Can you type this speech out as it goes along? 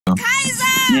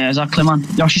Yeah, exactly, man.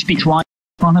 Yoshi speaks white.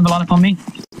 Can't never line up on me.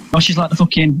 Yoshi's like the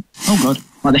fucking... Oh, God.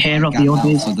 Like the hero of the old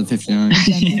days. The 59.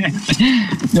 Yeah.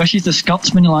 Yoshi's the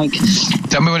Scotsman, you're like...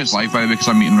 Tell me when it's live, by the way, because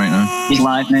I'm meeting right now. He's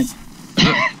live, mate.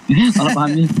 Line up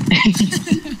behind me.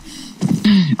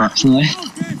 Actually.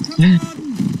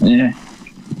 Yeah.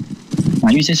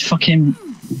 Right, use this fucking...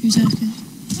 Who's asking?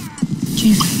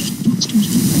 Jim.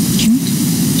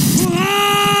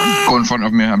 Go in front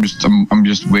of me. I'm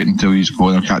just waiting until he's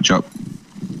going. I'll catch up.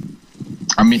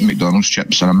 I'm eating McDonald's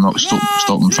chips and I'm not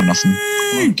stopping for nothing.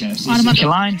 Okay,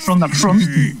 line from the front.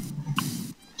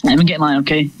 Let me get in line,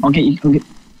 okay? I'll get you. Cool,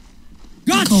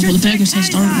 but the burgers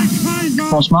taste horrible.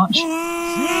 Force march. There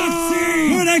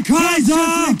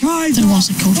was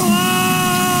a code for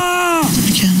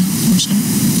the cannon.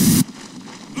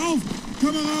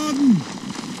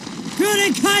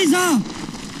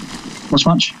 Force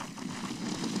march.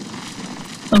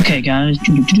 Okay, guys.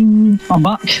 I'm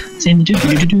back. Saying the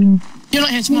You're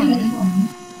not here tomorrow, are you?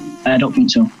 I don't think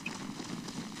so.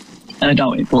 I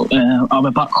doubt it, but I'll be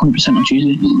back 100% on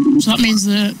Tuesday. So that means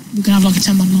that we're going to have like a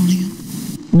 10-man line again?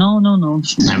 No.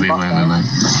 Everywhere.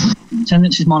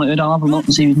 Attendance is monitored. I'll have a look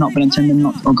and see if he's not been attending.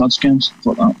 Oh, God's games.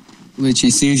 Fuck that. Which,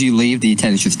 as soon as you leave, the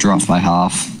attendance just drops by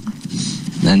half.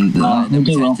 Then,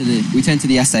 we turn to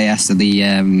the SAS, to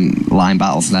the line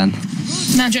battles then.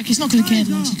 Nah, Jack, it's not because of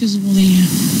Caden, it's because of all the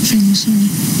things.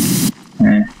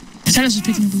 Yeah. Attendance is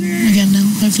picking up again now,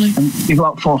 hopefully. We've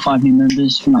got 4 or 5 new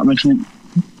members from that regiment.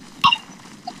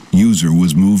 User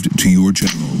was moved to your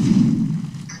channel.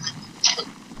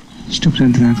 Stupid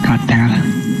internet, goddamn.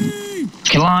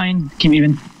 Okay, line. Keep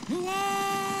moving.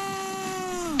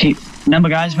 Okay, remember,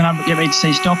 guys, when I get ready to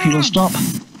say stop, you will stop.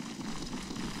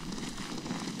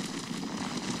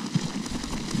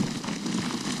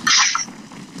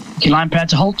 Okay, line prepared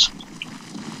to halt.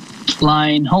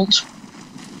 Line halt.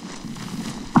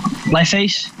 Left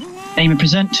face. Aim and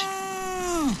present.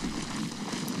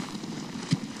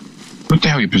 What the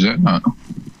hell are you presenting that?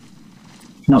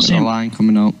 Not seeing. Line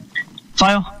coming up.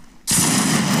 Fire.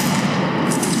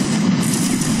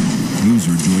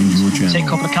 User joined your channel. Take a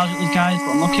couple of casualties, guys,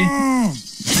 but unlucky.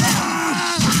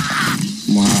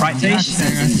 Wow. Right face.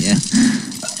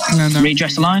 Yeah. No.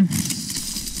 Redress the line.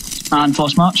 And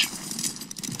force march.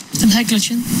 And head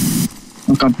glitching.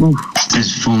 Oh god, move.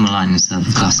 There's former line instead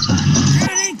of cluster.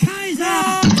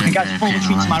 Okay, guys, full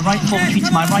retreat to my right, full retreat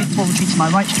to my right, full retreat to my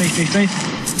right, straight.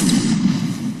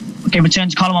 Okay, return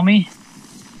to column on me.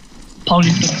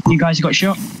 Apologies for you guys who got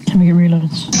shot. Can we get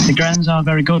reloads? The Grens are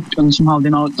very good and somehow they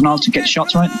know how to get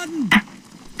shots right.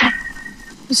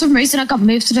 For some reason I got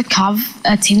moved to the Cav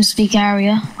TeamSpeak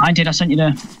area. I sent you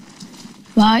there.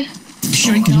 Why?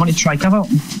 Sure, because you wanted to try Cav out.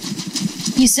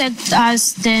 You said I was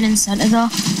staying in centre though.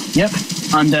 Yep,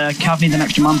 and Cav needs an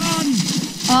extra man.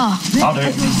 Oh. I'll do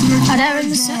it. Oh, they're in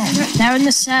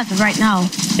the server right now.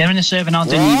 They're in the server now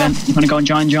doing the event. You want to go and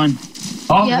join?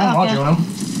 Oh, yeah, okay.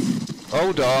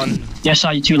 Hold on. Yes,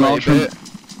 you're too loud for it.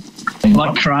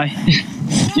 Like cry.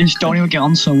 You just don't even get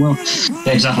on so well.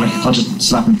 Yeah, exactly. I'll just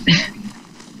slap him.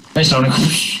 Hey, sorry.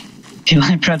 Okay,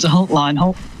 line predator, halt, line,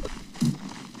 halt.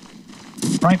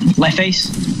 Right, left face.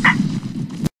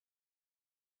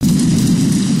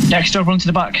 Dexter, run to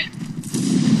the back.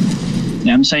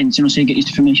 Yeah, I'm saying, so you get used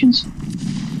to formations.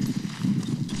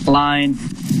 Line,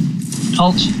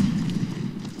 halt.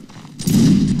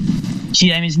 See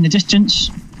the enemies in the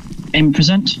distance. Aim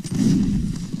present.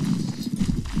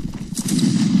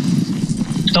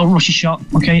 Don't rush your shot,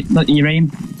 okay? Let your aim.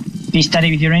 Be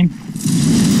steady with your aim.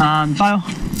 And fire.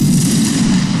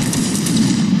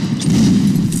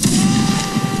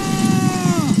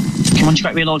 Okay, once you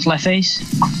got reloads left face.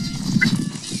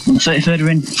 On the 33rd we're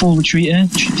in full retreat here.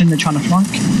 Then they're trying to flank.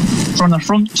 From the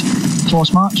front,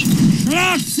 force march.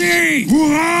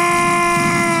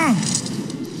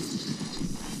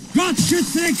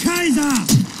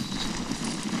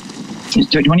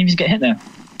 Do one of you get hit there?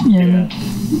 Yeah.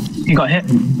 You got hit?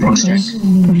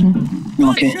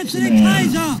 Okay.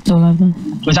 Don't have them.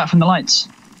 Was that from the lights?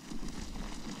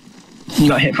 You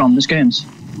got hit from the skirms?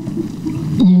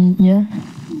 Yeah.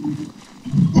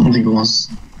 I think it was.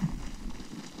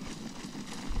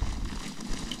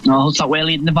 No, looks like we're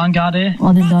leading the vanguard here.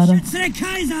 I didn't die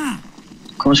though.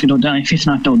 Of course we don't die. Fifth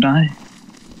knife don't die.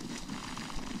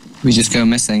 We just go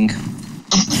missing.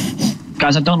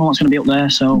 Guys, I don't know what's going to be up there,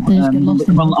 so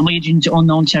I'm leading to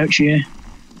unknown territory here.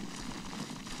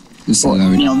 But,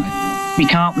 you know, we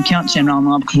can't turn around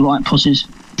now because we're like pussies.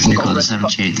 We've got the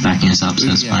 78 backing us up, so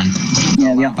it's fine.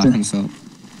 Yeah, we have to.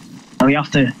 We have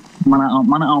to man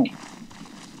it out.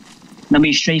 Remember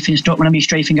your strafing stuff. Remember your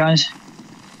strafing, guys.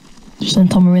 Just send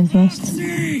Tommy in first.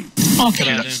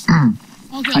 Okay.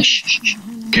 Okay.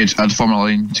 Kids, I'd form a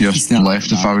line to your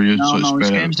left if I were you, No, so it's no, it's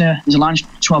better. games there. There's a line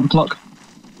 12 o'clock.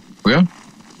 Where?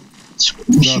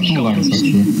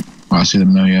 Oh, I see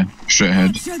them now, yeah. Straight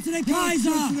ahead.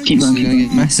 Keep going. We're gonna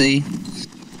get messy.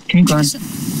 Keep going.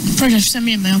 Project, send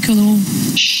me in, mate. I'll kill the wall.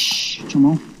 Shh. Come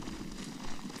on. They're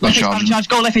Left face, charging. charge,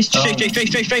 go left face, straight.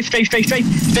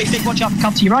 Watch out,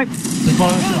 come to your right.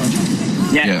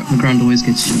 Yeah. Yeah. The ground always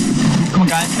gets you. Come on,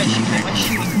 guys. Let's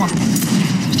shoot. Come on.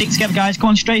 Stick together, guys. Come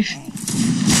on, strafe.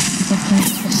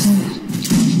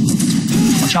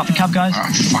 Watch out for cab, guys. Ah,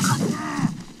 fuck.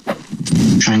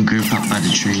 Try and group up by the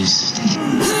trees.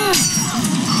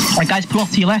 Right, guys, pull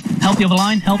off to your left. Help the other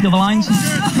line. Help the other lines.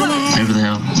 Over the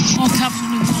hill. Oh, cabs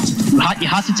on the You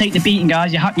have to take the beating,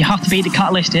 guys. You have to beat the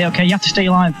catalyst here, okay? You have to stay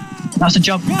alive. That's the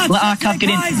job. Let our cab get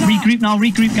in. Regroup now.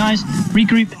 Regroup, guys.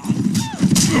 Regroup.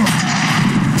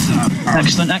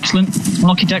 Excellent.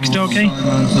 Unlucky Dexter, okay?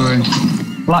 Sorry.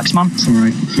 Relax, man.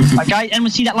 Sorry. Right, guys,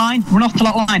 anyone see that line? Run off to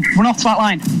that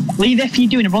line. Leave everything you're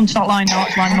doing and run to that line now.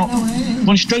 It's lining up.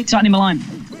 Run straight to that enemy line.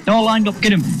 They're all lined up.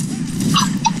 Get him.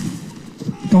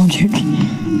 Don't shoot.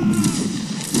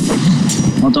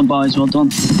 Well done, boys. Well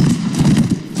done.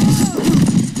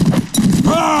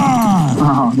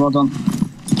 Ah, well done.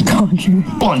 Go on, Duke.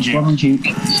 Well done, Duke.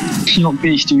 You're not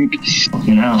beast, Duke.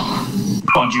 You know.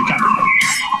 Go on, Duke.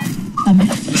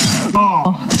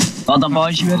 Well done,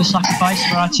 boys. You had a sacrifice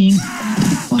for our team.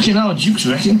 Fucking hell, Duke's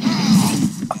wrecking.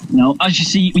 No, as you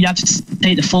see, we had to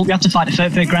take the full. We had to fight the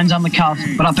third Grands and the Cav,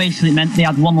 but that basically meant they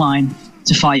had one line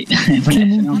to fight. For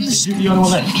anything else. Duke, you're on the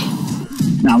left.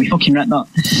 Nah, we fucking wrecked that.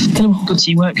 Good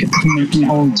teamwork from the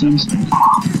whole teams.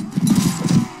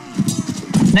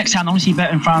 Next time, I want to see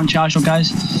better and fire and charge,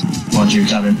 guys. Come on, Duke,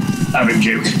 have him. Have him,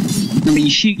 Duke. Remember, you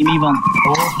shoot, you move on.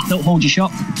 Don't hold your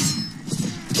shot.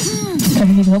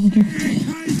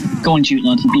 Go on, Duke,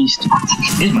 lad, the beast.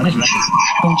 He's man, he's man.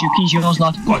 Go on, Duke, he's yours,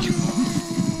 lad. Go on, Duke.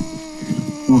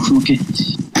 Oh, lucky.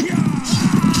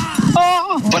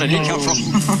 Oh! Where did he come from?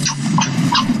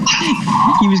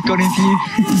 He was gunning for you.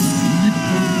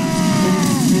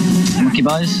 Lucky,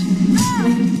 boys.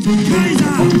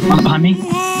 Man behind me.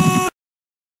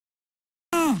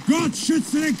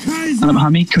 Man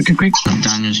behind me. Quick.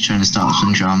 Daniel's trying to start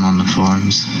some drama on the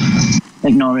forums.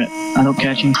 Ignore it. I don't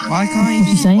care, Chief. Why can't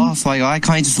you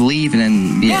just leave and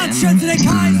then be an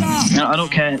No, I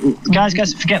don't care. Guys,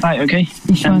 forget that, okay?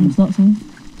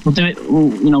 We'll do it.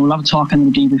 We'll have a talk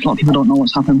and the debrief. A lot of people don't know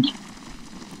what's happened.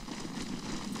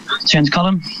 Turn to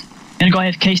column. Gonna go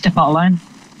AFK, step out of line.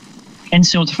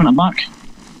 Infill to front and back.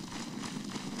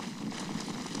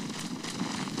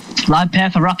 Line pair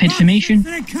for rapid formation.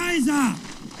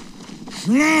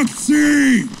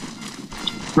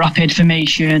 Rapid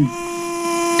formation.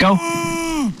 Go.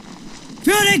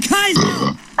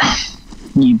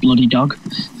 You bloody dog.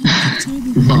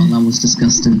 Oh, that was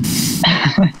disgusting.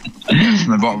 From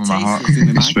the bottom of my heart,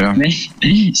 I swear.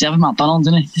 He's having McDonald's,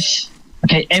 isn't he?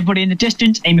 Okay, everybody in the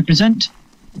distance, aim and present.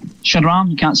 Shut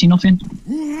around, you can't see nothing.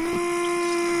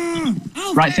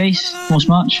 Right face, post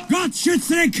march.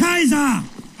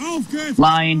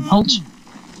 Line, halt.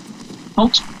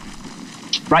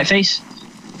 Right face.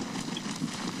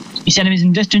 You see enemies in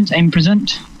the distance, aim and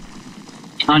present.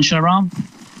 And shut around.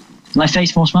 Left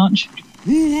face, post march.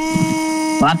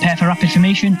 Line pair for rapid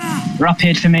formation.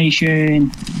 Rapid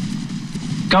formation.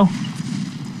 Go.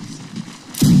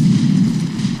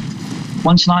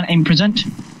 Once line, aim, present.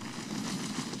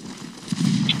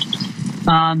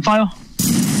 And fire.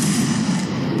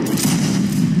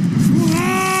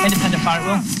 Independent fire at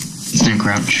will. Don't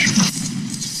crouch.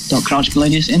 Don't crouch,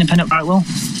 ladies. Independent fire at will.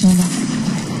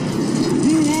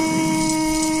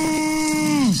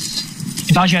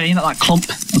 If I was you, I'd aim at that clump,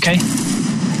 okay?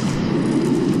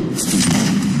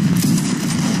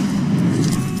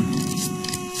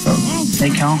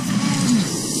 Take Carl.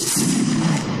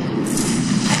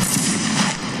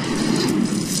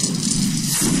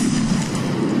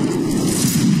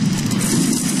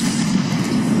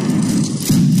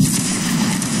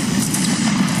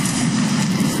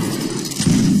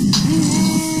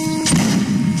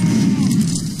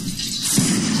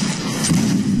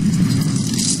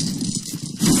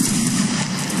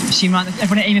 See, man,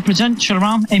 everyone aim and present, shut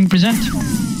around, aim and present.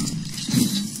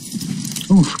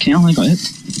 Oof, okay, I only got it.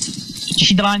 Did you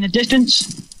see the line in the distance?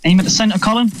 Aim at the centre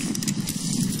column.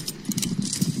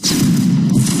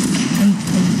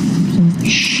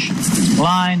 Shh.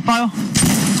 Line, fire.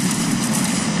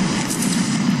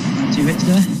 2 hits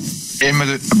there. Aim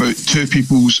at about 2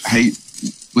 people's height,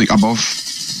 like above.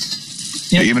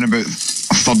 Yep. Aiming about a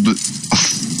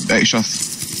extra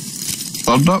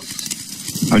third up.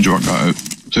 How'd you work that out?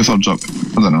 2/3 up.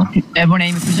 I don't know. Everyone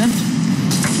aim and present.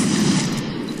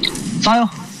 Fire.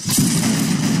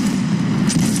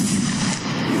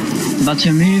 About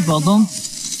to move, well done.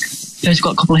 First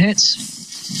got a couple of hits.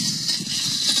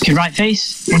 Okay, right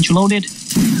face, once you're loaded.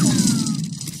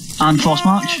 And force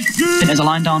march. I think there's a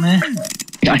line down there.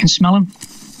 I can smell him.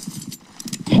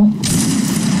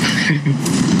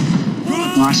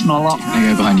 Oh, I smell a lot. I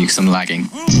go behind you because I'm lagging.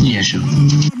 Yeah, sure.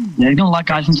 Yeah, you're gonna lag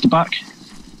guys into the back.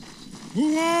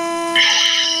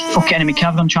 Fuck enemy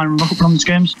cav, I'm trying to rock up on the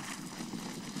scrims.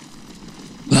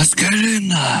 Let's get in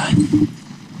there.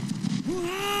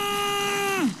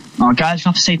 Oh guys, you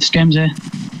have to save the scrims here.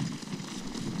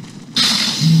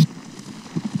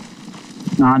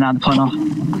 Nah, they're pulling off.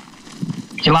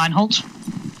 Your line halt. Is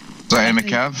that enemy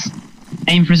cav?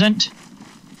 Aim present.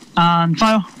 And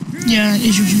fire. Yeah,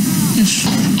 it's usually. Yes.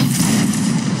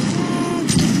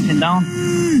 Pin down.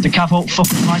 The cav halt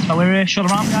fucking right about we're here. Shut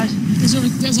around guys.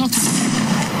 There's after.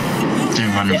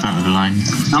 Don't run in front of the line.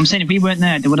 I'm saying if we weren't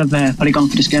there, they would have probably gone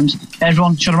for the skims.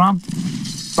 Everyone, shut around.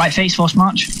 Right face, force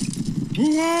march.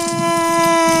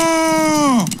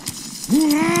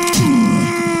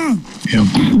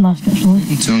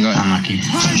 Someone got Unlucky.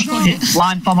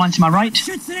 Line, bomb line to my right.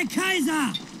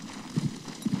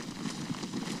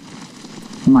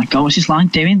 Oh my god, what's this line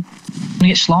doing? I'm gonna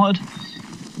get slaughtered.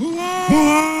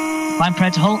 Line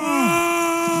prayer to halt.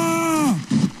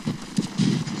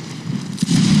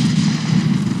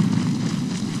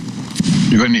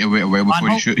 You're going to need to wait a while before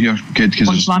you shoot here, kid, because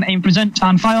Once line, aim present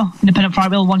and fire. Independent fire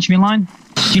wheel, once you're in line.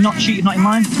 Do you not shoot, you're not in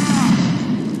line.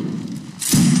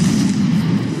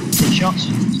 Take shots.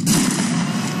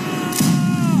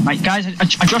 Right, guys,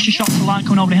 adjust your shots to the line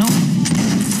coming over the hill.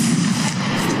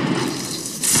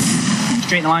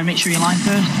 Straight in the line, make sure you're in line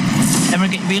first.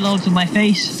 Everyone get your reloads on my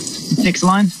face. Fix the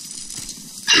line.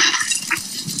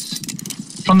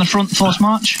 From the front, force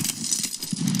march.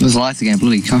 There's lights again,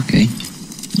 bloody cocky.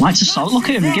 Lights assault, look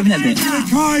at him, giving it a bit.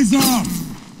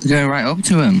 They're going right up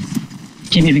to him.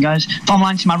 Keep moving, guys. Form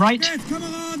line to my right.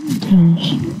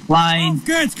 Line.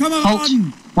 Halt.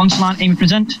 Once line, aim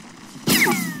present.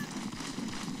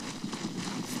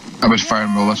 I was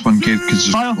firing roll this one, kid, because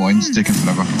Fire. this line's taking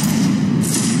forever.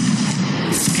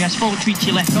 Okay, guys, full retreat to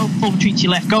your left, go. Full retreat to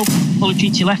your left, go. Full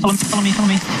retreat to your left, follow me.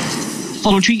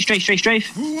 Full retreat, strafe.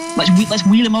 Let's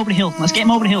wheel him over the hill. Let's get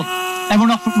him over the hill.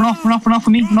 Everyone run off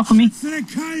with me.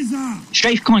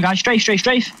 Strafe, come on guys, strafe. If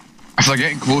they're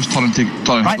getting close, turn and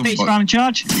Right hit face them. around and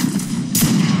charge.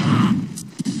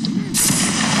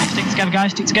 Stick together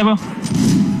guys, stick together.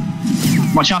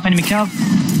 Watch out for enemy cav.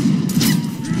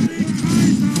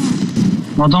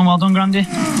 Well done, Grandy.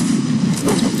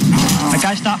 Right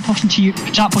guys, start pushing to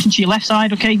your left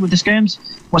side, okay, with the skirms.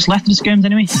 What's left of the skirms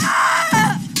anyway?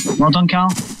 Well done,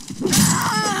 Carl.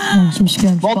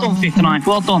 Well done, 59.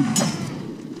 Well done.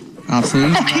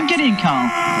 Absolutely. Fucking get in, Carl.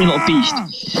 You little beast.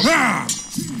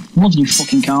 Love you,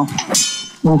 fucking Carl.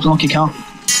 Well, lucky Carl.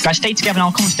 Guys, stay together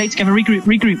now. Come on, stay together. Regroup.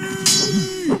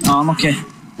 Oh, I'm okay.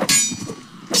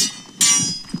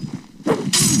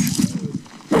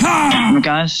 Right,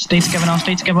 guys, stay together now.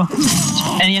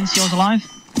 Any NCOs alive?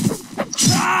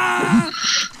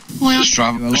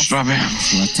 Stravy.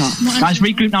 Guys,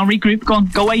 regroup. Go on.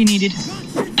 Go where you needed.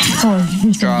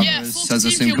 Driver says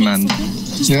assume command.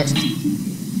 Yeah.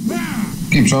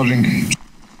 Keep charging.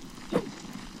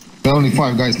 There are only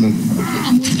 5 guys left.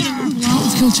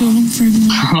 Let's kill 2 of them, 3 of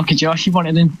them. Look at Josh, you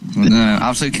wanted in. No,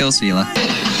 absolute kill stealer.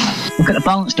 Look at the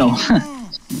balance though.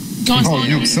 Guys, Oh,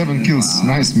 you 7 kills.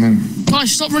 Nice, man.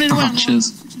 guys, stop running away.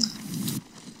 Cheers.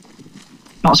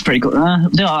 That's pretty good.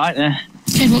 They're alright there.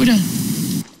 Okay, what are we doing?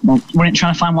 Well, we're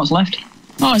trying to find what's left.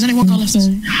 Oh, there's only one guy left.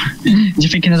 You're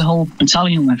thinking there's a whole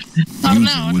battalion left. I don't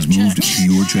know. User was moved to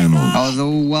your channel. That was a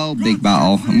well big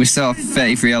battle, and we still have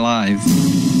 33 alive.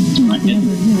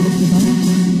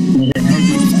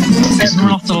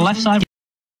 Run off to the left side.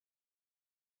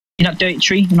 See that dirty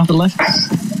tree? Run off to the left.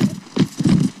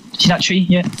 See that tree?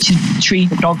 Yeah. See the tree,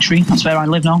 the dog tree. That's where I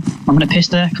live now. I'm gonna piss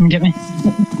there. Come and get me.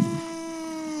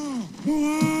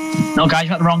 No, guys,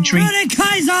 you're at the wrong tree.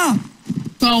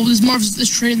 Oh, there's more of this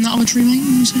tree than that other tree,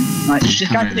 mate. Right,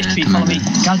 just guys at this tree, follow me.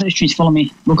 Guys at this tree, follow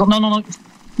me. We'll go. No.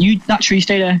 You, that tree,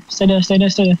 stay there.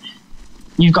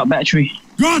 You've got a better tree.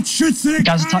 Guys,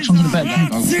 attach onto the better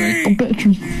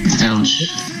tree.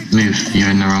 Elge, move. You're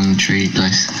in the wrong tree,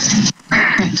 guys.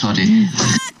 Toddy.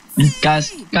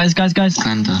 Guys.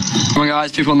 Glenda. Come on,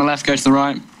 guys. People on the left, go to the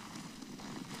right.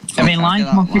 Everybody in line.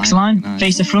 Come on, fix the line. Nice.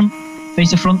 Face the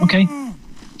front, okay?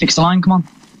 Fix the line, come on.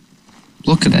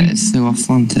 Look at it, it's so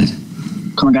off-flanted.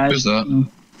 Come on, guys. Who's that?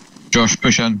 Josh,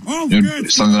 push in. You're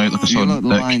standing out like a You son. look the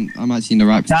line, I'm actually in the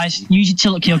right Guys, use your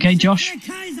tilt key, okay, Josh?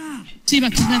 See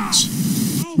back to the fence.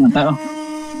 Yeah, better.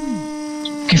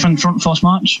 Okay, from front, force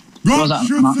march. What was that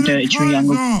dirty tree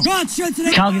angle?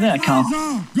 Carl, you there, Carl?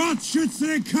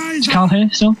 Is Carl here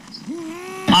still?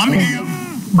 I'm here.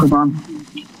 Good man.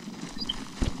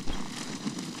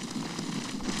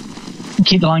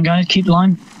 Keep the line, guys. Keep the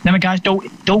line. Remember, guys, don't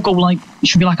go like. It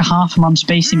should be like a half a man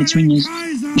space in between you.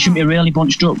 You shouldn't be really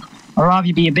bunched up. I'd rather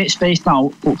you be a bit spaced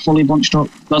out but fully bunched up.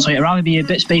 That's right. I'd rather be a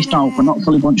bit spaced out but not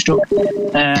fully bunched up.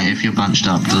 If you're bunched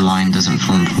up, the line doesn't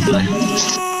form properly.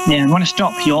 Yeah, when I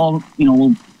stop, you all,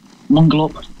 will mungle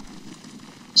up.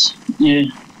 Yeah.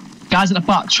 Guys at the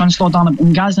back, try and slow down.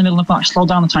 And guys in the middle of the back, slow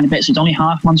down a tiny bit so it's only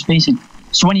half man spacing.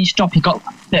 So when you stop, you've got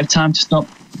a bit of time to stop.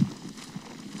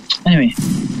 Anyway,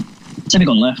 say we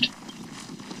go left.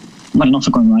 Not enough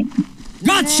for going right.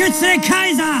 Gott schütze den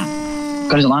Kaiser!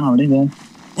 Got his line already there.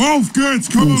 Auf geht's,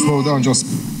 come on. Slow down, just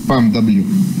spam W.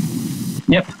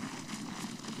 Yep.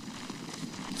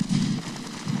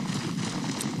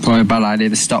 Probably a bad idea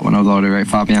to stop when I was already right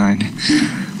far behind.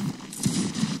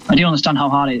 I do understand how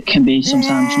hard it can be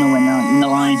sometimes, when you're in the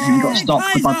line and you've got to stop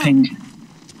for bad ping.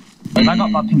 But if I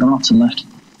got bad ping, I'm off to the left.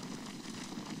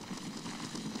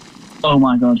 Oh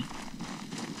my god.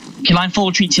 Okay, line full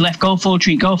retreat to your left, go full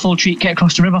retreat, get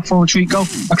across the river, full retreat, go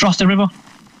across the river.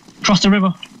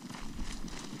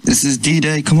 This is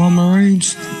D-Day, come on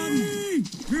Marines.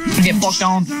 Get bogged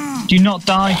down, do not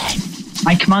die.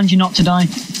 I command you not to die.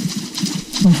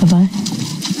 If I die.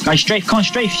 Guys, strafe, come on,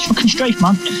 strafe, fucking strafe,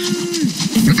 man.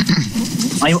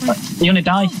 Are you gonna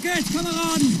die?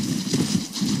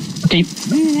 Okay,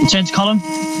 return to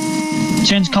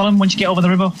column. Once you get over the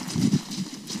river.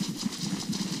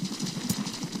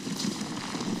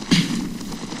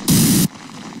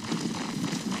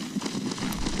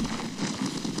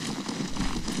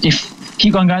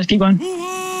 Keep going, guys, keep going.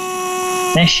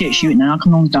 They're shit shooting now,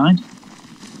 come on, died.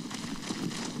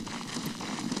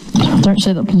 Don't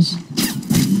say that, please.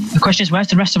 The question is, where's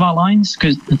the rest of our lines?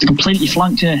 Because they're completely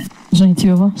flanked here. There's only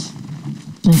two of us.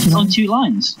 There's only two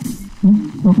lines?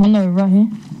 Well, no, right here.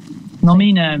 No, I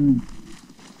mean,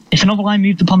 if another line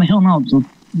moved upon the hill now,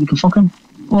 we can fuck them.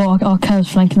 Well, our car's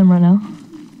flanking them right now.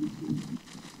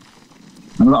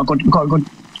 We've got a good...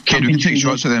 Kid, we can take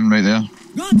shots at them right there.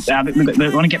 Yeah, but we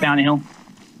want to get behind the hill.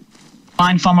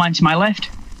 Line, form line to my left.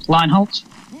 Line halt.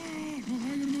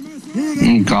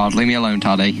 Oh god, leave me alone,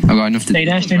 Taddy. I've got enough to Stay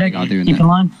there. Keep in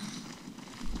line.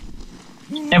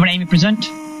 Everyone aim and present.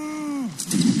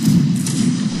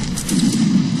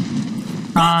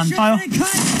 And fire.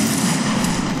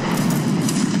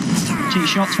 Take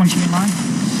shots once you're in line.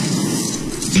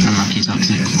 Unlucky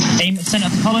toxic. Aim at the centre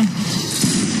of the column.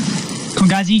 Come on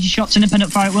guys, easy shots,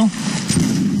 independent fire at will.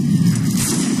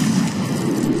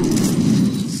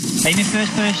 Aim in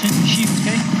first person, shoot,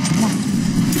 okay? Come on.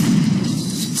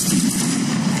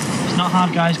 It's not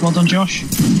hard, guys. Well done, Josh.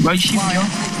 Where are you shooting,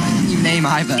 Josh? You name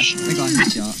either. I got a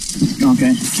headshot.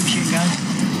 Okay. Keep shooting, guys.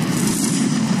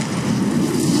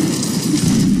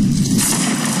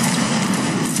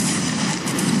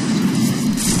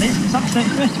 Is that the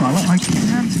 31st tomorrow?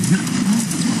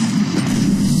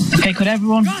 Okay, could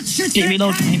everyone get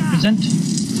reloaded and present?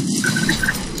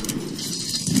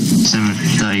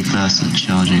 31st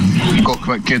charging. Got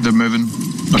quick, kid, they're moving.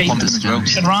 They're pumping as well.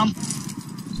 Turn around.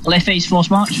 Left face, force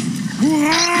march.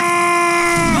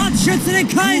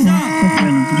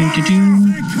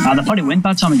 They'll probably win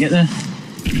by the time we get there.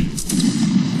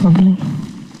 Probably.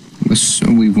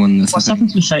 So we've won this. What's happened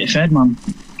to the 33rd, man?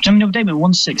 How many day we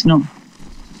 1-6-0?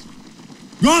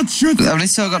 Have they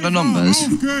still got the numbers?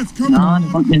 Nah,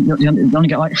 they only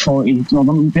get like 40. No,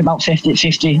 they'll be about 50. Like,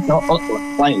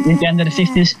 at the end of the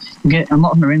 50s, you get a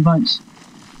lot of them are invites.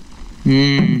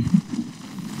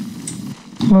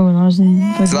 Well, when I was in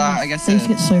So I guess they used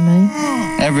to get so many.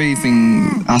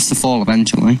 everything has to fall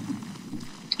eventually.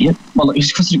 Yep, well,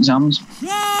 it's because of exams.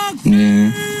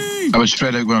 Yeah. I was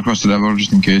spread out going across the river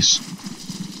just in case.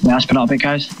 Yeah, spread out a bit,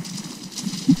 guys.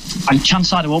 And chance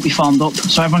side won't be formed up.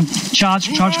 So everyone charge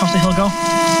across the hill, go.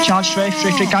 Charge straight,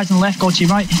 guys on the left, go to your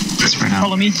right.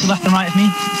 Follow me, to the left and right of me.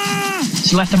 To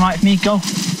the left and right of me, go.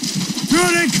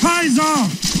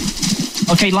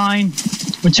 Okay, line.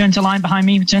 Return to line behind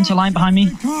me, Turn to line behind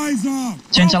me.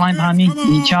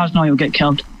 You charge now, you'll get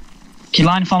killed. Okay,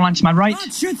 line, form line to my right.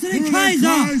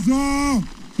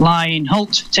 Line,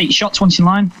 halt. Take shots once in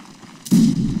line.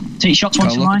 Take shots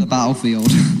once in line. Look at the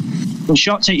battlefield. Good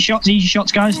shot, take shots, easy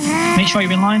shots, guys. Make sure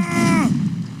you're in line.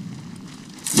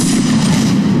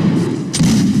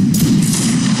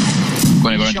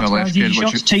 Going to our left, kid.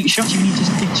 Take shots, you need to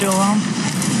stick to around.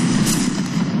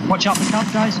 Watch out for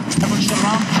Cav, guys. Everyone shut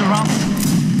around.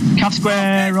 Cav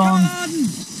square on.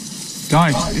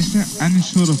 Guys, is there any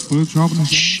sort of bullet drop in this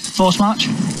game? Force march.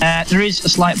 There is a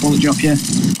slight bullet drop here.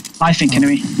 I think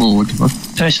anyway.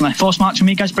 Personally. Force march on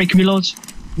me, guys. Break your reloads.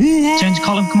 Turn to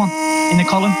column. Come on. In the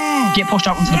column. Get pushed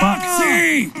out into the back.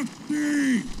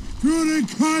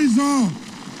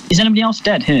 Is anybody else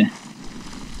dead here?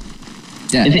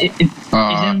 Dead. Is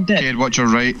anyone dead? Kid, watch your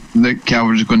right. The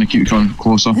cavalry's going to keep coming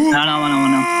closer. I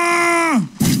know.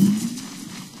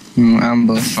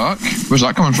 Amber. The fuck? Where's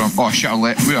that coming from? Oh shit, I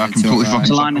let. We are completely fucking. It's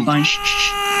a line. Line.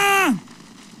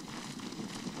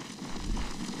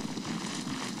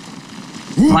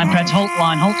 Line preds, halt,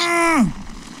 line, halt.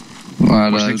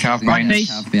 What's the cav behind us?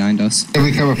 Cav behind us. Yeah,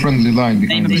 we have a friendly line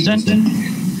behind Aim us. present.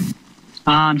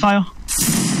 And fire.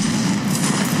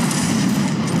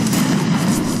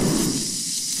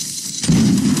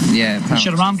 Yeah.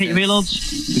 Shut around, get your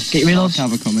reloads. Get your reloads.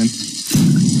 Cav are coming.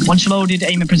 Once you're loaded,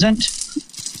 aim and present.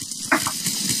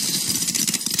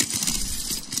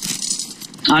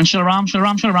 And shut around.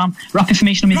 Rapid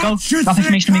formation on me, go. Rapid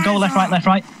formation on me, go. Left,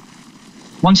 right.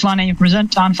 Once line, aim and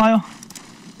present. And fire.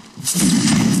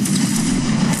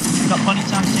 Got plenty of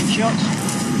time to take shots.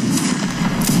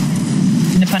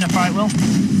 Independent fire at will.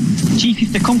 Chief,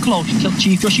 if they come close, kill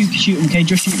Chief. Just you shoot them, okay?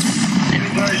 Just shoot.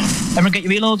 Everyone get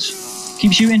your reloads.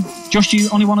 Keep shooting. Just you,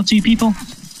 only 1 or 2 people.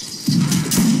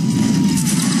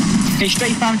 Okay,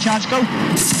 straight fire and charge, go.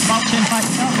 About turn, fight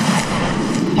yourself.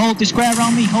 Hold the square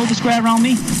around me. Hold the square around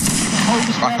me.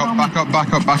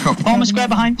 Back up. Form a square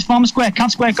behind. Form a square.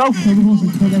 Cat square, go.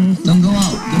 Don't go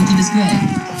out. Go to the square.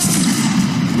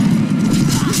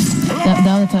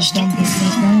 Down attack.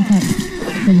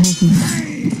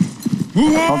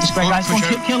 Hold the square, guys. Come on,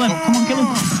 kill him. Come on, kill him.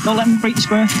 Don't let him break the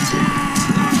square.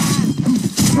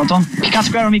 Well done. Cat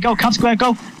square on me, go. Cat square,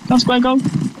 go. Cat square, go.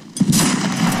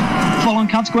 Fall on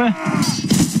cat square.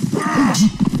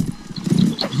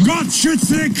 Gott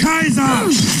schütze den Kaiser!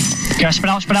 Okay,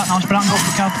 spread out now. Spread out and go for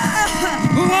the cow.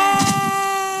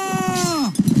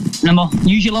 Remember,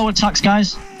 use your lower attacks,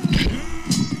 guys.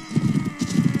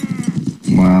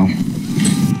 Wow.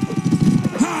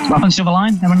 What happened to the other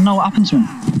line? Everyone know what happened to him?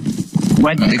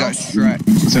 Where did They got Shrek.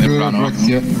 They ran off.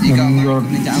 Yeah, You got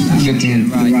you're getting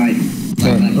right.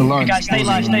 the line. Guys, stay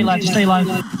alive.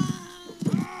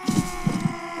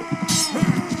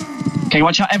 Okay,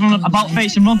 watch out, everyone. About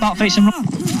face and run. About face. Oh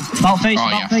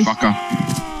yeah, fucker.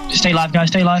 Stay alive, guys.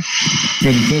 Stay alive.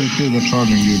 They're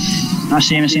charging you. I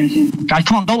see him. Guys,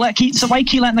 come on, don't let keep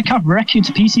letting the cav wreck you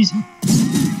to pieces.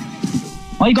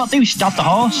 All you gotta do is stab the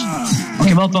horse.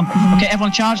 Okay, well done. Okay,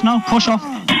 everyone charge now. Push off.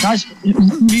 Guys,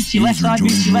 move to your left side.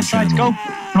 Go.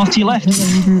 Run off to your left.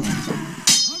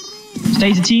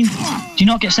 Stay as a team. Do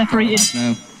not get separated.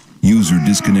 No. User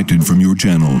disconnected from your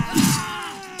channel.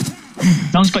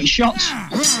 No one's got your shots.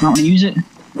 Not want to use it.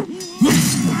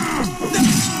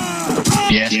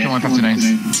 Yes, come on, 59.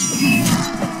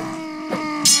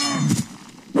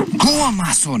 Go on,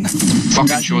 my son.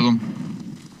 Fucking show them.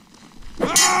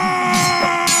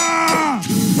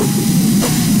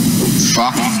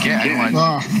 Fucking get it, man.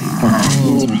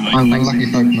 I'm lucky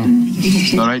fight now.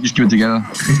 Alright, just keep it together.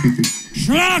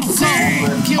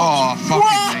 Oh,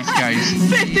 fucking nice, guys.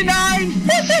 59!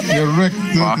 You're wrecked.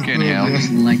 Fucking hell.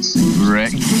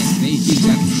 Wrecked.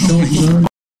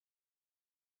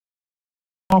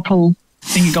 Purple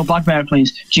finger go black bear,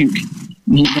 please. Duke.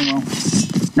 He's doing well.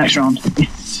 Next round.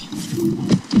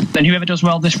 Then whoever does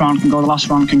well this round can go, the last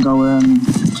round can go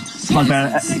black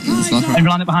bear. And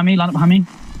land it behind me,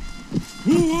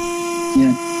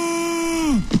 Yeah.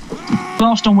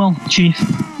 Last done well, Chief.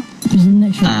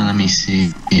 Let me see.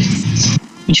 What do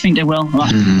you think they will?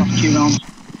 Last 2 rounds.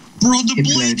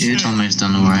 Hypno did almost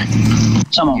done alright.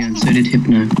 Some more. Yeah, so did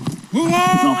Hypno.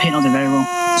 No, Hypno did very well.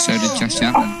 So did Josh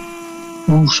Chapman.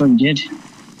 Oh, so he did.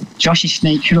 Joshy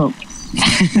Snake, shut up.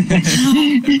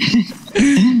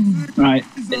 Right.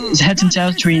 It's heads and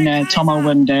tails between Tomo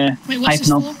and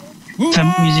Hypno.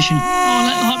 Musician.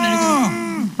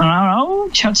 Oh,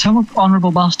 tell him,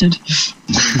 honourable bastard.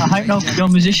 Hypno, you're a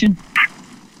musician.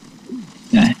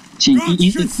 Yeah. See,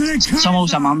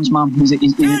 Tomo's a man's man. He's a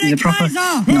proper.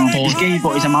 No, he's gay,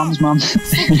 but he's a man's man.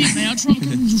 Mate, I'll try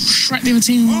and shrek the other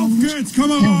team.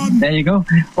 Come on! There you go.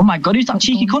 Oh my god, who's that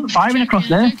cheeky cunt firing across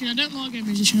there? I don't like a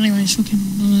musician anyway, it's fucking...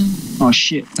 Oh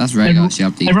shit. That's right,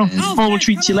 actually. Everyone, full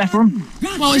retreat to your left, run.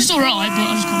 Well, it's alright, but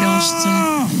I just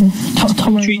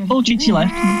can't be arsed. Full retreat to your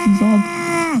left.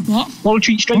 What? Full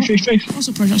retreat, straight. What's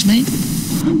the project, mate?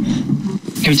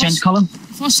 Can we turn to column?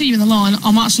 If I see you in the line,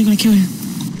 I'm actually going to kill you.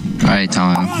 Alright,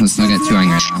 Tom, let's not get too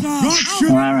angry now.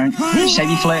 Alright. Save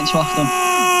your flirting till after.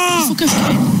 Fuck off,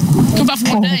 mate. Come back for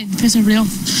one day and piss everybody off.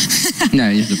 No,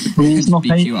 you have to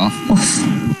beat you off.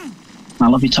 I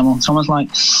love you, Tomo. Tomo's like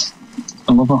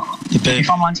I love her. You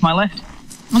found line to my left.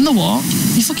 On the what?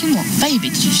 You fucking what? Baby,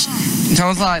 did you say?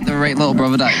 Sounds like the right little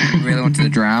brother that really wanted to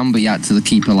drown, but he had to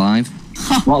keep alive.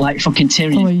 What, like fucking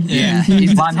Tyrion? Yeah,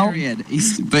 he's like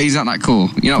Tyrion. But he's not that cool.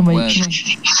 You're not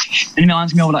worth. Enemy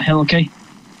lines me over that hill, okay?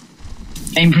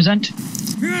 Aim present.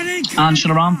 And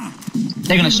shut around.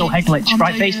 They're gonna so head glitch.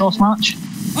 Right face force march.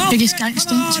 Biggest gangster,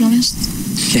 to be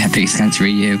honest. Yeah, biggest gangster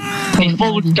you. Okay,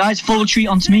 forward, guys, full retreat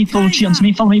onto me. Full retreat onto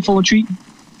me. Follow me, full retreat.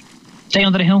 Stay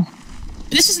under the hill.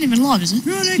 This isn't even live, is it?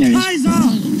 Yeah, it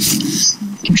is.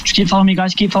 Keep following me,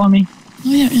 guys. Keep following me. Oh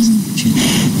yeah, it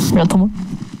isn't. Yeah, come on.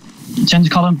 Return to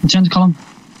column. Return to column.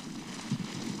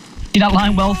 See that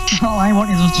line well? That line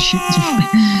wanted us to shoot.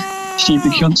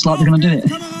 Stupid cunts like they're gonna do it.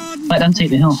 Let them take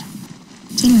the hill.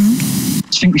 Turn around.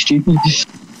 I think we're stupid.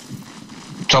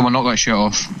 Tom, I'm not got shit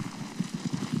off.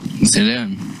 What's he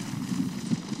doing?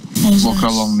 Walk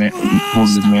along, mate. Hold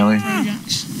the melee.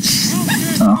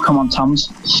 Oh, come on, Toms.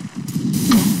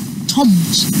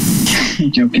 Toms?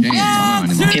 You're joking.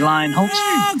 Okay, line, halt.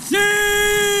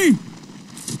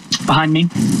 Behind me.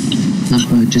 That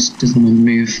boat just doesn't want to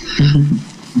move.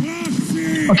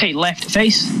 Okay, left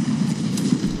face.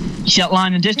 You see that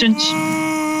line in the distance?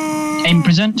 Aim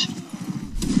present.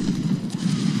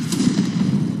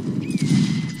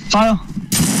 Fire.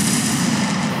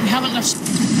 We haven't left.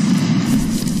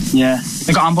 Yeah,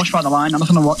 they got ambushed by the line. I'm not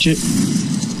gonna watch it.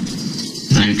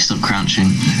 Luke, stop crouching.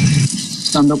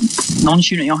 Stand up. No one's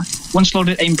shooting at you. Once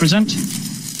loaded, aim present.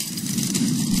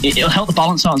 It'll help the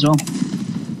balance out as well.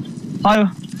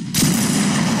 Fire.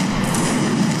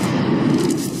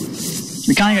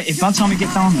 We can't get, if by the time we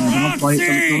get down there, they'll play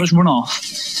it, they'll just run off.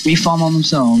 We farm on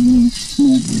themselves.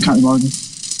 Yeah, can't be bothered.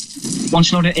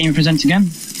 Once loaded, aim present again.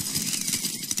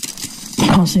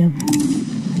 Can't see him.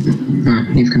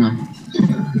 Neither can I.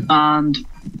 And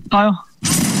fire.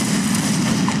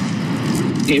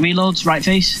 Get reloads, right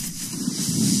face.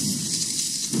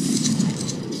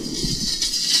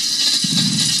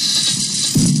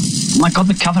 Oh my god,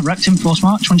 the cav have wrecked him, force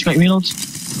march, once you get reloads.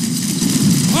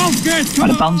 Right,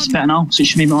 the balance is better now, so it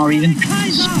should be more even.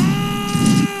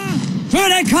 Für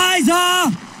den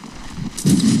Kaiser!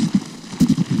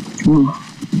 Ooh.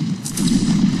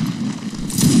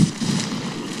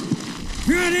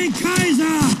 Für den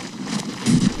Kaiser!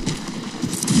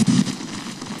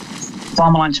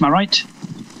 Farmer line to my right.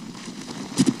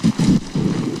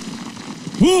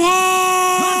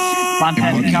 Line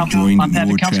pair for cav, line pair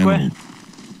for cav square.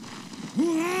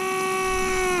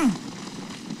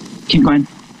 Keep going.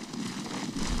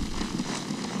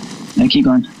 Yeah, keep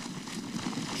going.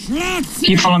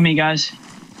 Keep following me, guys.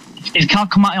 If cav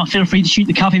come at you, feel free to shoot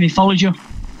the cav if he follows you.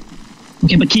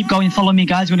 Okay, but keep going, follow me,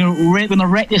 guys. We're gonna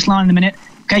wreck this line in a minute.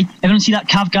 Okay, everyone see that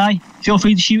cav guy? Feel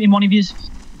free to shoot him, one of yous.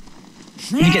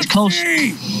 If he gets close.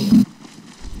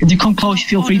 If they come close,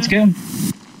 feel free to get him.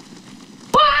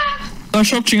 They're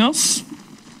shooting us.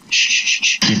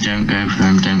 Shh. Don't go for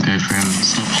him, don't go for him.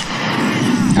 Stop.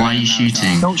 Why are you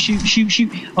shooting? Don't shoot.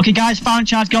 Okay, guys, fire and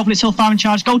charge. Go over this hill, fire and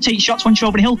charge. Go take shots once you're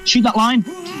over the hill. Shoot that line.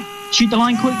 Shoot the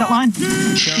line quick, that line.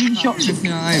 Shoot the shots.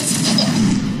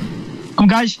 Come on,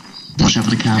 guys. Watch out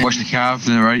for the cav. Watch the cav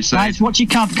on the right side. Guys, watch your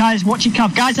cav. Guys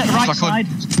at the right side.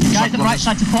 Guys at the right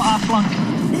side to put our flank.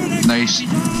 Nice.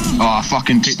 Oh, I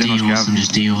fucking take the nose cav.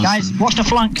 Just deals. Guys, watch the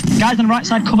flank. Guys on the right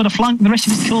side, cover the flank. The rest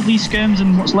of us kill these skirms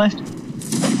and what's left.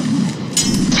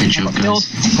 Good job,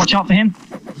 guys. Watch out for him.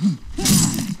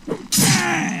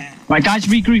 Right, guys,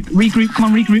 regroup. Come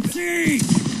on, regroup.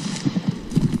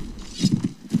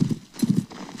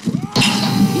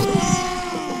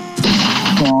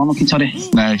 Go on, unlucky toddy.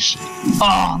 Nice.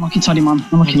 Oh, unlucky toddy, man.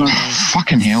 Unlucky man.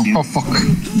 Fucking hell. Oh, fuck.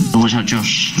 Watch out,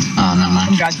 Josh. Oh, no, man.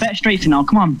 Come on, guys, better straight for now.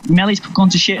 Come on. Melee's gone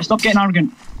to shit. Stop getting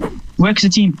arrogant. Work as a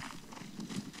team.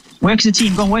 Go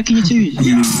on, work in your twos.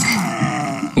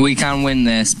 We can win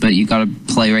this, but you gotta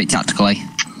play right tactically.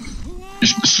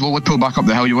 Just slowly pull back up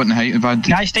the hill. You want the height advantage.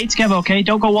 Guys, stay together, okay?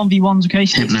 Don't go 1v1s, okay?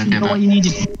 Stay together. You know what you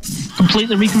needed.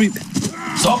 Completely regroup.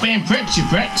 Stop being pricks, you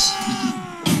pricks.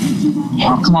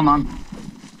 Oh, come on, man.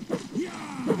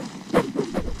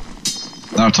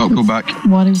 Our top, go back.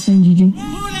 What are you saying,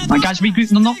 GG? Right, guys,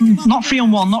 regroup. No, not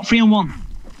 3-on-1, not 3-on-1.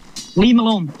 Leave him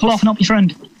alone. Pull off and help your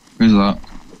friend. Who's that?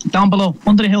 Down below,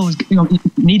 under the hill. You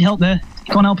need help there.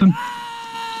 Go and help him.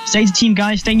 Stay as a team,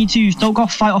 guys. Stay in your twos. Don't go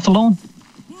fight off alone.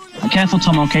 Be careful,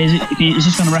 Tom, okay? He's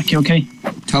just going to wreck you, okay?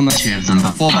 Tom, Two of them,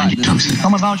 but fall back.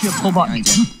 Tom, about you, pull back.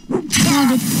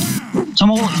 Tom,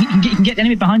 he can get the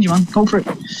enemy behind you, man. Go for it.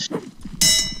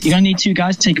 You're going to need two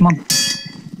guys to take him on.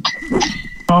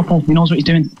 Purple, he knows what he's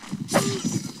doing.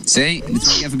 See?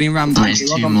 It's ever been rammed. There's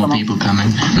two more people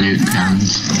coming. Luke and...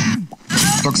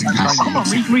 Toxic. Come on,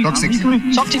 regroup.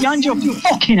 Toxic behind you.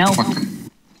 Fucking hell.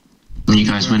 When you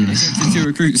guys win this. There's 2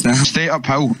 recruits now. Stay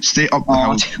uphill. Stay up the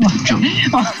hill.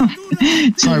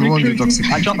 I won you, Toxic.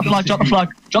 Drop the flag. Drop the flag.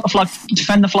 Drop the flag.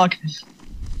 Defend the flag.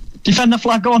 Defend the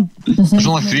flag. Go on. There's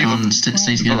only 3 of them. Stay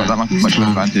Not together. that much of an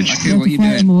advantage. Okay, what are you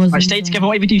doing? Right, stay together.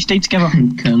 Whatever you do, stay together.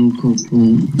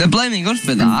 They're blaming us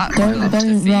for that.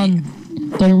 Don't run.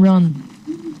 Don't run.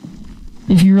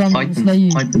 If you run, I'll slay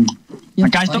you. Fight them.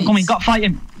 Right, guys, don't come in. Got to fight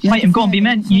him. Fight him. Go on, be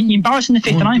men. You're embarrassing the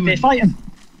 5th and 9th. Fight him.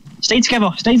 Stay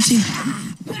together. Stay in team.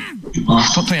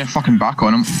 Stop turning your fucking back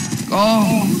on him.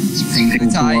 Oh, It's painful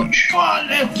to tight. watch. Come on,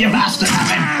 Luke, you bastard!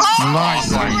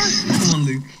 Nice. Nice. Come on,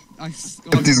 Luke.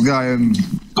 Get this guy and...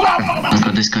 I've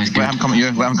got this guy's good. Let him come at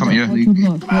you. Let him come at you. Watch your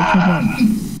block. Watch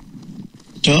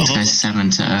your block. This guy's 7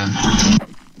 to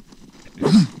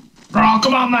 0. Oh,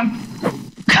 come on, man!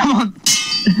 Come on.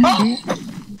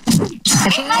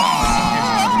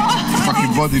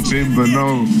 fucking body chamber,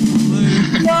 no.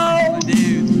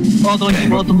 Well done,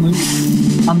 Luke.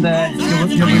 And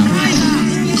you're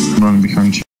Run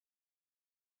behind you.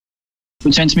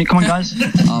 return to me. Come on, guys.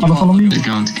 Follow me. Just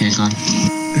go on to K-line.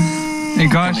 Hey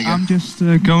guys, I'm just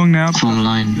going now. Form a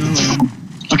line.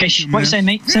 Okay, what you saying,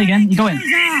 mate? Say again. You going?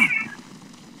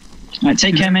 Right,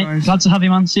 take care, mate. Glad to have you,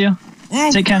 man. See ya.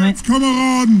 Take care, mate.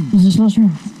 Is this last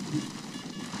round?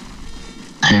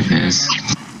 I hope it is.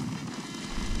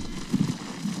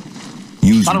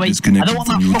 User By the way, I disconnected don't want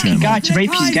from that your fucking channel. guy to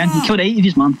rape you again. He killed 8 of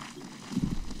his, man.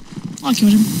 I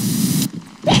killed him.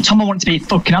 Tom wanted to be a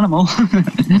fucking animal.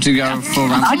 To go full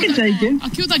round. I can take him. I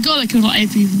killed that guy that killed like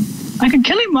 8 people. I can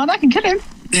kill him, man. I can kill him.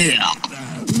 You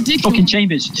did kill Fucking him.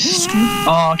 Chambers.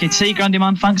 Oh, okay. See you, Grandy,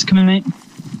 man. Thanks for coming, mate.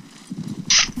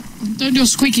 Don't do a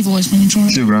squeaky voice when you try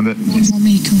See you, Brandon. to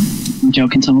me, come on. I'm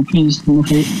joking, Tom. Please.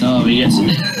 Oh, yes.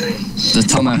 The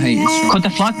Tomo hate is strong. Could the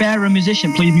flag bearer and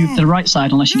musician please move to the right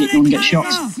side unless you want to get shot?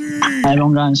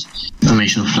 Everyone, guys.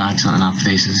 Formational flags on our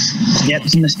faces. Yep,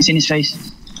 it's in his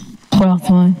face. Well,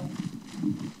 fine.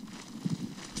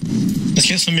 Let's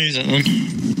get some music then.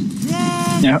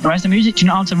 Yeah, where's the music? Do you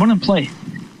know how to run and play?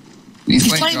 He's He's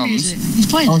playing playing drums. music. He's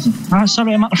playing. Oh,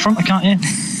 sorry, I'm at the front. I can't hear.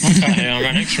 Okay, I'm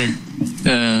right next to him.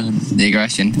 The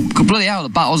aggression. Bloody hell, the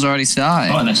battle's already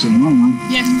started. Oh, that's the one,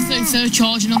 man. Yeah, 33rd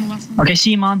charging on the left. Okay,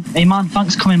 see you, man. Hey, man,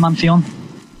 thanks for coming, man, Fion.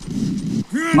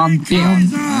 Man, Fion.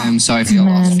 I'm sorry for your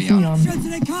loss, Fion.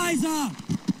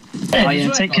 Oh, yeah,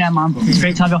 take care, man. It's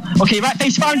great to have you. Okay, right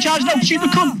face, fire and charge. No, shoot the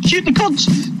cunt. Shoot the cunts.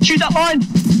 Shoot that line.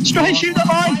 Straight, shoot that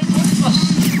line.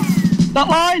 That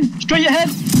line. Straight ahead.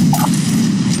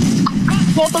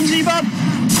 Well done, Z-Man.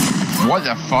 What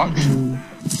the fuck?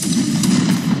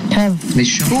 Kev.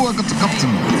 Oh, I got the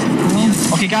captain.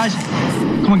 Okay, guys.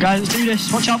 Come on, guys. Let's do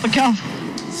this. Watch out for Cav.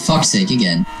 Fuck's sake,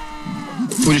 again.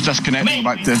 We'll just disconnect and go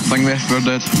back to thing there. We're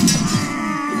dead.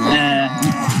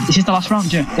 This is the last round,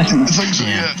 Joe. Definitely. I think so,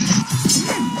 yeah.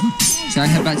 Shall I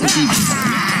head back to deep?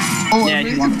 Oh, Yeah, I you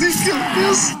made won. it. This kill,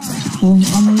 yes. Well,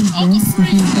 I'm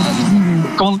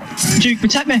over. Go on, Duke,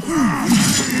 protect me.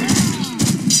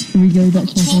 Here we go,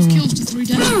 that's my 12 server. kills to 3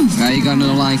 dead. Right, you got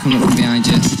another line coming up from behind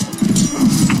you.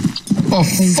 Oh,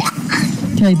 fuck.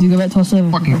 Okay, do you go back to our server?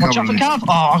 Fucking Watch out cover for me. Cav.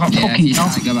 Oh, I got Yeah, if fucking you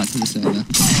Cav. die, go back to the server.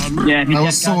 Yeah, he's I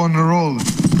was dead, so guys. on a roll.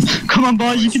 Come on,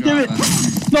 boys, you can do it.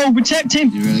 No, protect him.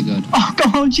 You're really good. Oh,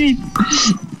 go on, Chief.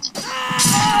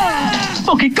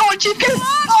 Okay, go on, Chief. Go.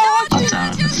 Oh,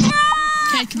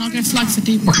 Okay, can I go flag for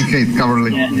deep? Fucking Kate, cover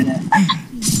Lee.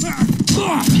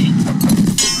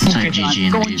 Type GG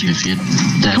in Go the on, deep Duke. if you're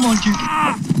dead. Come on, Duke.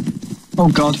 Oh,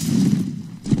 God.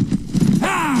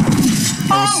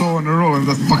 I was so on a roll and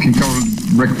that fucking cover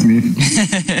wrecked me.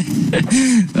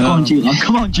 Come on, Duke. lad.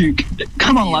 Come on, Duke.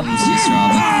 Come on, lad.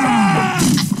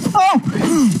 Oh!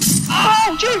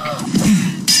 Oh, Duke!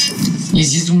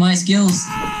 He's using my skills.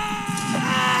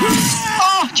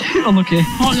 Oh, Duke. Unlucky.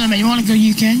 Hold on a minute, you want to go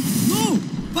UK?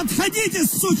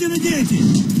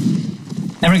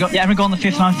 Everyone go on the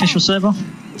 5th line official server.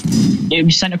 It will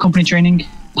be sent to company training.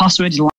 Password is